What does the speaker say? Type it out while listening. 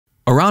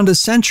Around a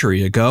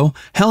century ago,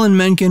 Helen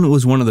Menken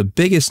was one of the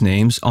biggest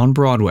names on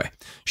Broadway.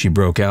 She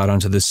broke out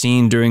onto the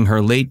scene during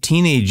her late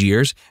teenage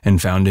years and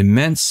found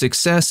immense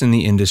success in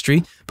the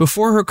industry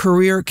before her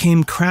career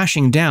came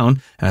crashing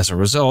down as a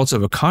result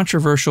of a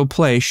controversial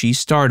play she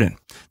starred in.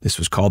 This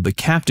was called The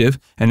Captive,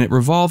 and it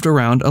revolved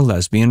around a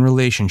lesbian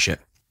relationship.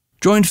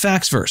 Join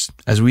Factsverse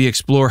as we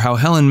explore how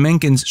Helen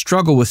Menken's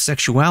struggle with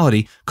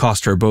sexuality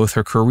cost her both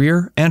her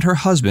career and her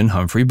husband,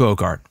 Humphrey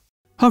Bogart.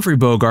 Humphrey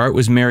Bogart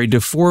was married to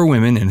 4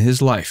 women in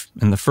his life,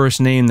 and the first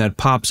name that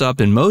pops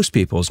up in most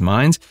people's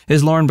minds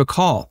is Lauren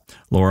Bacall.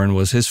 Lauren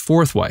was his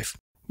 4th wife.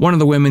 One of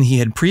the women he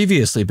had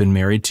previously been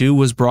married to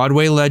was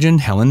Broadway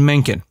legend Helen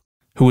Menken,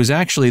 who was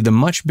actually the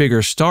much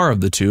bigger star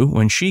of the two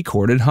when she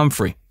courted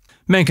Humphrey.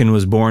 Menken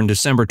was born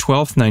December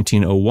 12,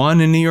 1901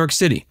 in New York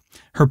City.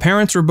 Her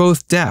parents were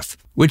both deaf,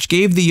 which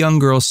gave the young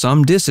girl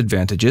some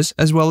disadvantages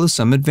as well as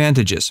some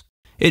advantages.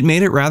 It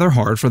made it rather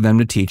hard for them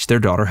to teach their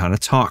daughter how to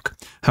talk.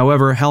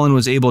 However, Helen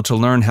was able to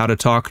learn how to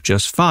talk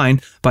just fine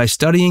by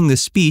studying the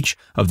speech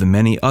of the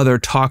many other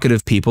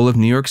talkative people of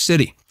New York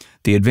City.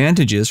 The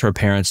advantages her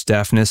parents'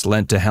 deafness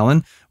lent to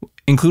Helen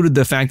included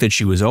the fact that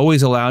she was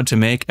always allowed to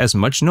make as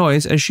much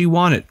noise as she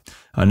wanted.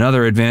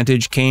 Another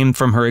advantage came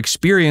from her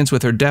experience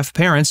with her deaf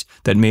parents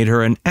that made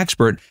her an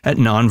expert at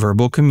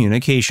nonverbal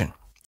communication.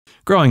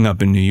 Growing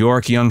up in New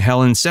York, young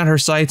Helen set her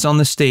sights on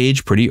the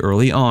stage pretty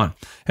early on.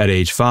 At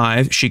age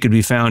 5, she could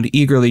be found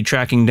eagerly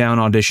tracking down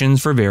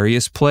auditions for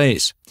various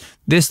plays.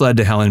 This led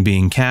to Helen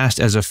being cast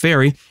as a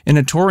fairy in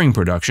a touring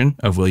production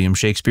of William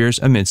Shakespeare's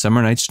A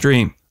Midsummer Night's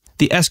Dream.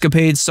 The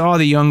escapade saw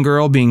the young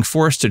girl being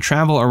forced to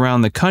travel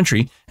around the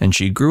country, and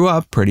she grew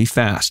up pretty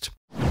fast.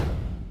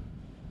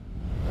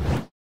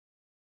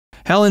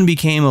 Helen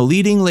became a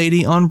leading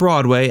lady on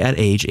Broadway at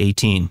age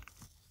 18.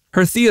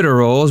 Her theater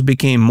roles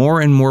became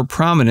more and more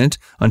prominent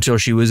until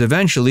she was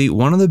eventually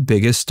one of the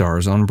biggest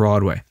stars on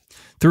Broadway.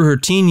 Through her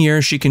teen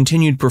years, she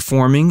continued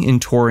performing in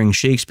touring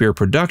Shakespeare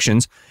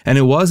productions, and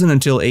it wasn't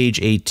until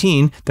age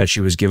 18 that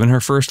she was given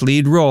her first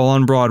lead role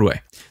on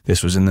Broadway.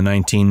 This was in the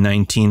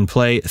 1919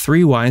 play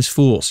 3 Wise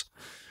Fools.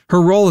 Her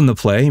role in the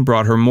play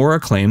brought her more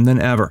acclaim than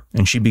ever,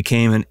 and she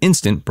became an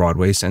instant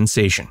Broadway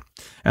sensation.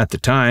 At the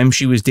time,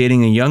 she was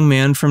dating a young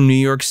man from New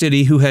York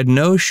City who had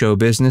no show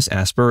business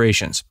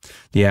aspirations.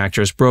 The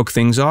actress broke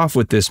things off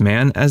with this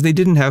man as they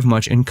didn't have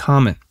much in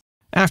common.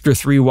 After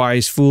 3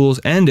 Wise Fools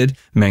ended,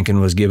 Menken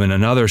was given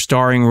another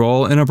starring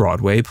role in a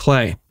Broadway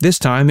play. This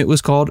time it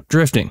was called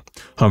Drifting.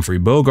 Humphrey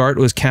Bogart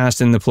was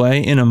cast in the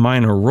play in a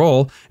minor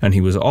role, and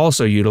he was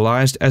also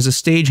utilized as a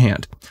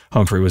stagehand.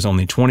 Humphrey was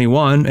only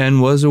 21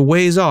 and was a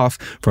ways off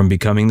from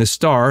becoming the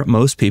star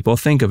most people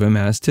think of him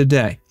as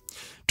today.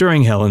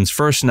 During Helen's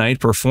first night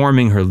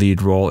performing her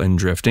lead role in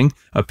Drifting,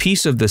 a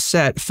piece of the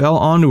set fell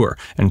onto her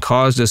and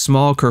caused a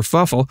small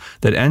kerfuffle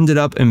that ended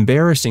up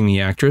embarrassing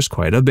the actress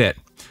quite a bit.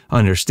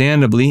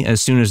 Understandably,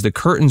 as soon as the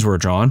curtains were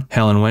drawn,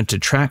 Helen went to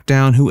track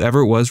down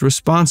whoever was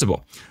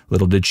responsible.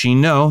 Little did she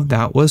know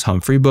that was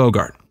Humphrey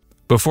Bogart.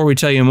 Before we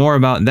tell you more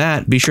about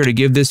that, be sure to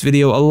give this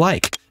video a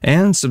like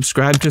and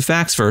subscribe to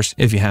Factsverse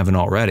if you haven't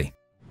already.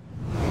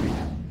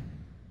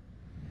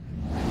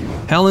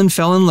 Helen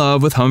fell in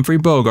love with Humphrey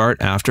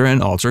Bogart after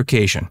an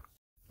altercation.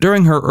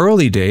 During her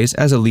early days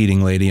as a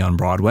leading lady on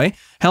Broadway,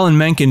 Helen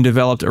Menken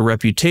developed a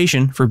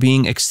reputation for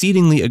being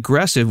exceedingly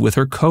aggressive with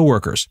her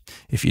coworkers.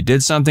 If you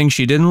did something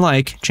she didn't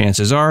like,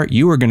 chances are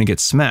you were going to get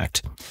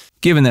smacked.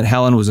 Given that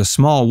Helen was a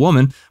small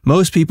woman,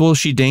 most people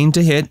she deigned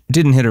to hit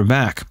didn't hit her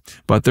back.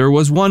 But there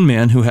was one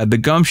man who had the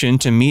gumption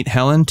to meet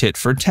Helen tit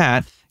for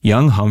tat,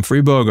 young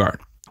Humphrey Bogart.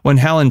 When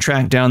Helen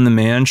tracked down the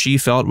man she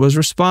felt was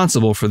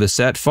responsible for the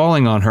set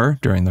falling on her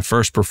during the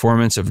first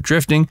performance of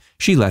Drifting,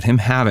 she let him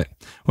have it.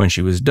 When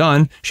she was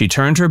done, she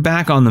turned her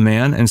back on the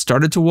man and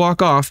started to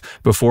walk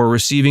off before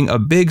receiving a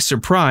big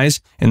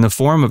surprise in the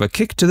form of a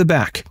kick to the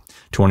back.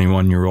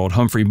 21-year-old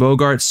Humphrey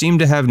Bogart seemed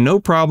to have no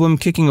problem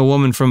kicking a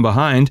woman from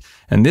behind,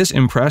 and this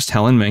impressed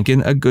Helen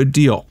Menken a good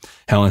deal.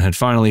 Helen had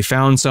finally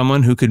found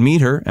someone who could meet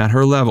her at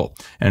her level,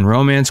 and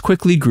romance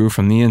quickly grew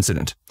from the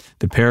incident.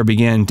 The pair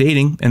began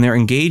dating, and their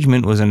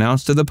engagement was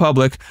announced to the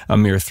public a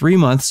mere 3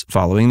 months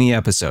following the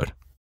episode.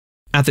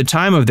 At the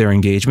time of their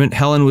engagement,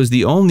 Helen was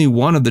the only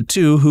one of the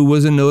two who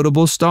was a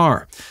notable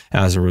star.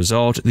 As a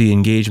result, the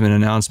engagement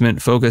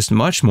announcement focused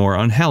much more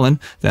on Helen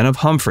than of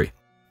Humphrey.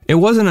 It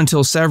wasn't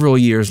until several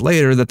years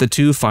later that the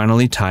two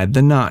finally tied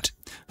the knot.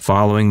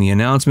 Following the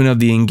announcement of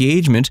the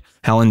engagement,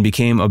 Helen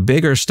became a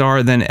bigger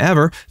star than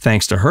ever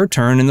thanks to her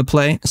turn in the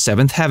play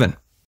Seventh Heaven.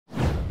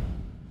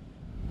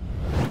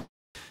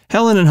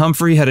 Helen and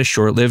Humphrey had a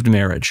short-lived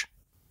marriage.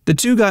 The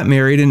two got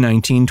married in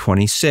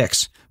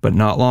 1926, but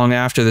not long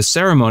after the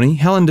ceremony,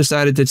 Helen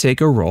decided to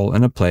take a role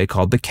in a play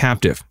called The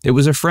Captive. It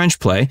was a French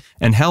play,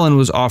 and Helen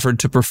was offered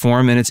to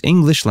perform in its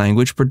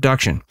English-language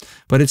production.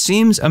 But it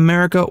seems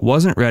America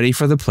wasn't ready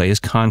for the play's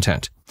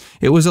content.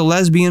 It was a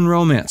lesbian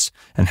romance,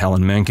 and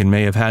Helen Menken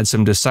may have had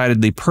some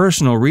decidedly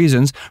personal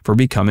reasons for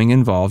becoming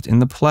involved in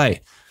the play.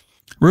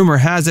 Rumor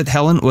has it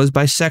Helen was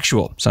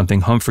bisexual,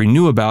 something Humphrey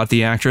knew about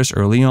the actress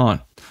early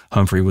on.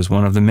 Humphrey was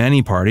one of the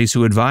many parties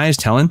who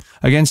advised Helen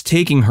against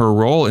taking her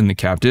role in the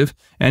captive,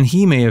 and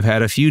he may have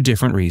had a few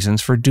different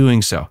reasons for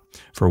doing so.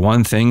 For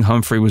one thing,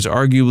 Humphrey was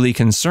arguably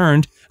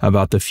concerned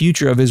about the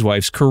future of his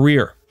wife's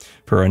career.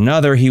 For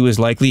another, he was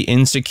likely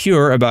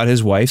insecure about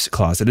his wife's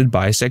closeted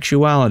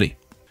bisexuality.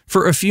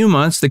 For a few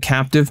months, the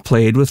captive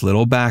played with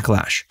little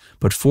backlash,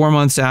 but 4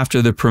 months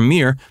after the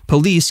premiere,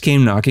 police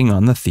came knocking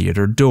on the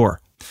theater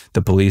door.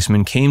 The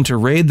policemen came to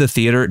raid the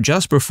theater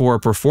just before a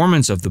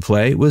performance of the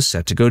play was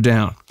set to go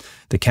down.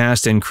 The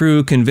cast and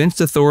crew convinced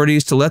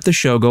authorities to let the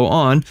show go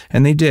on,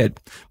 and they did,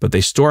 but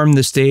they stormed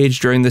the stage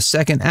during the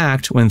second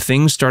act when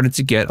things started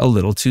to get a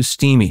little too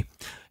steamy.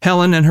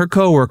 Helen and her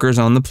co-workers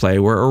on the play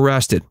were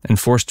arrested and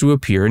forced to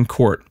appear in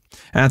court.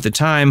 At the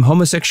time,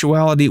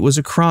 homosexuality was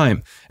a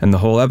crime, and the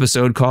whole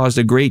episode caused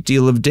a great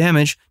deal of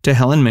damage to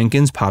Helen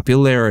Menken's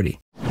popularity.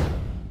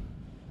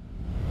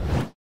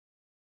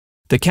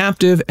 The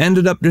captive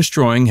ended up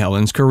destroying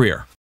Helen's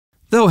career.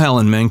 Though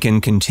Helen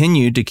Menken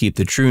continued to keep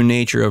the true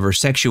nature of her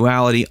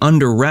sexuality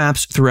under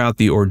wraps throughout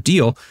the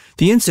ordeal,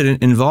 the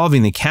incident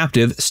involving the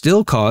captive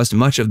still caused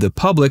much of the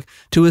public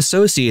to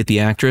associate the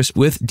actress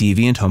with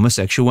deviant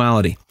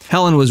homosexuality.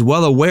 Helen was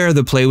well aware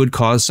the play would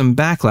cause some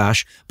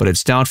backlash, but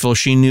it's doubtful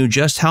she knew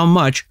just how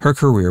much her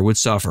career would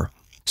suffer.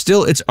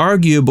 Still, it's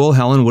arguable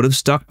Helen would have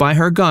stuck by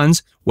her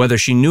guns, whether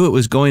she knew it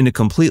was going to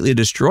completely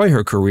destroy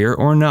her career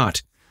or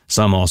not.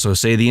 Some also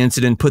say the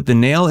incident put the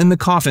nail in the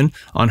coffin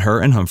on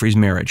her and Humphrey's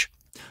marriage.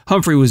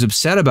 Humphrey was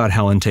upset about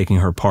Helen taking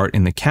her part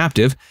in The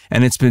Captive,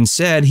 and it's been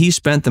said he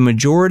spent the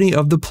majority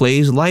of the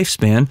play's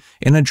lifespan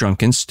in a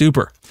drunken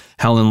stupor.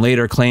 Helen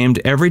later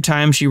claimed every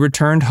time she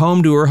returned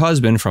home to her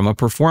husband from a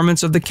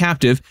performance of The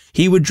Captive,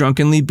 he would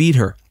drunkenly beat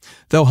her.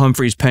 Though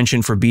Humphrey's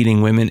penchant for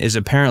beating women is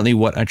apparently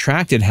what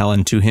attracted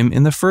Helen to him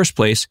in the first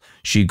place,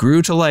 she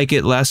grew to like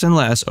it less and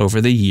less over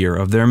the year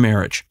of their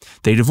marriage.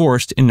 They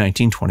divorced in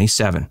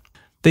 1927.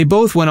 They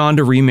both went on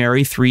to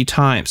remarry 3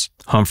 times.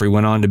 Humphrey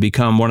went on to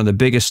become one of the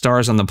biggest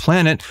stars on the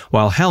planet,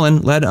 while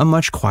Helen led a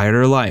much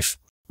quieter life.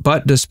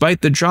 But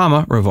despite the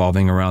drama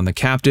revolving around the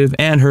captive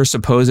and her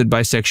supposed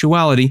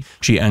bisexuality,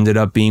 she ended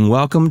up being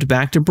welcomed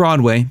back to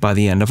Broadway by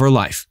the end of her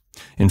life.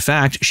 In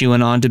fact, she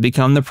went on to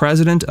become the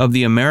president of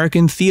the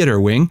American Theater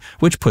Wing,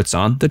 which puts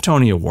on the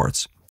Tony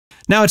Awards.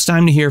 Now it's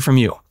time to hear from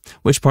you.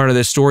 Which part of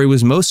this story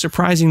was most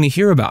surprising to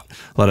hear about?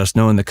 Let us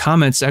know in the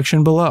comment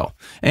section below.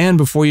 And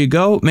before you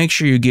go, make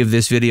sure you give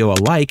this video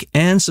a like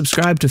and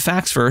subscribe to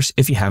Facts First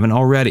if you haven't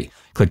already.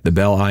 Click the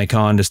bell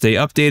icon to stay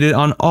updated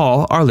on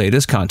all our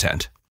latest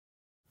content.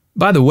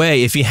 By the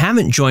way, if you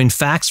haven't joined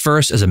Facts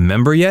First as a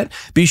member yet,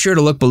 be sure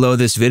to look below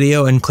this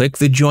video and click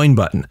the join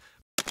button.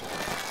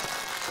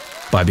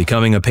 By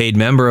becoming a paid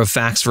member of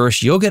Facts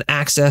First, you'll get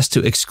access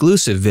to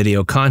exclusive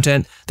video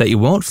content that you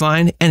won't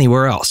find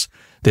anywhere else.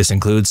 This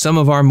includes some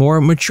of our more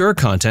mature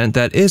content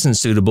that isn't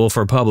suitable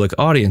for public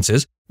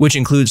audiences, which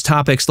includes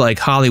topics like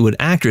Hollywood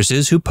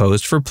actresses who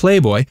posed for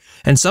Playboy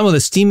and some of the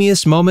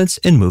steamiest moments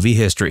in movie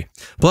history.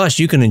 Plus,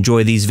 you can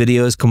enjoy these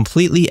videos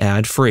completely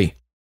ad-free.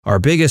 Our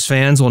biggest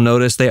fans will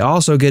notice they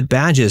also get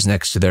badges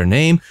next to their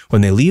name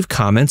when they leave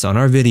comments on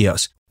our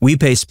videos. We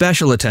pay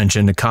special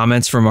attention to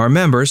comments from our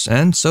members,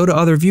 and so do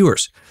other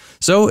viewers.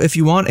 So if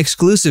you want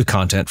exclusive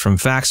content from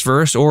Facts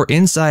First or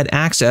inside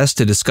access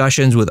to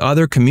discussions with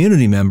other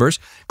community members,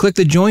 click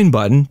the join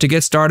button to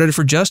get started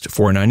for just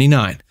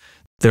 $4.99.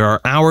 There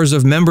are hours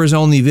of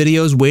members-only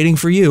videos waiting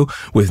for you,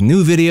 with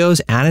new videos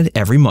added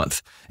every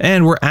month.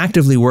 And we're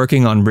actively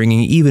working on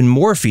bringing even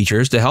more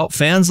features to help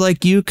fans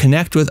like you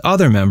connect with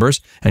other members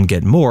and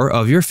get more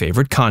of your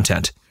favorite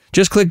content.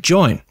 Just click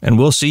join, and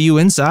we'll see you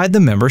inside the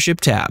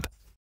membership tab.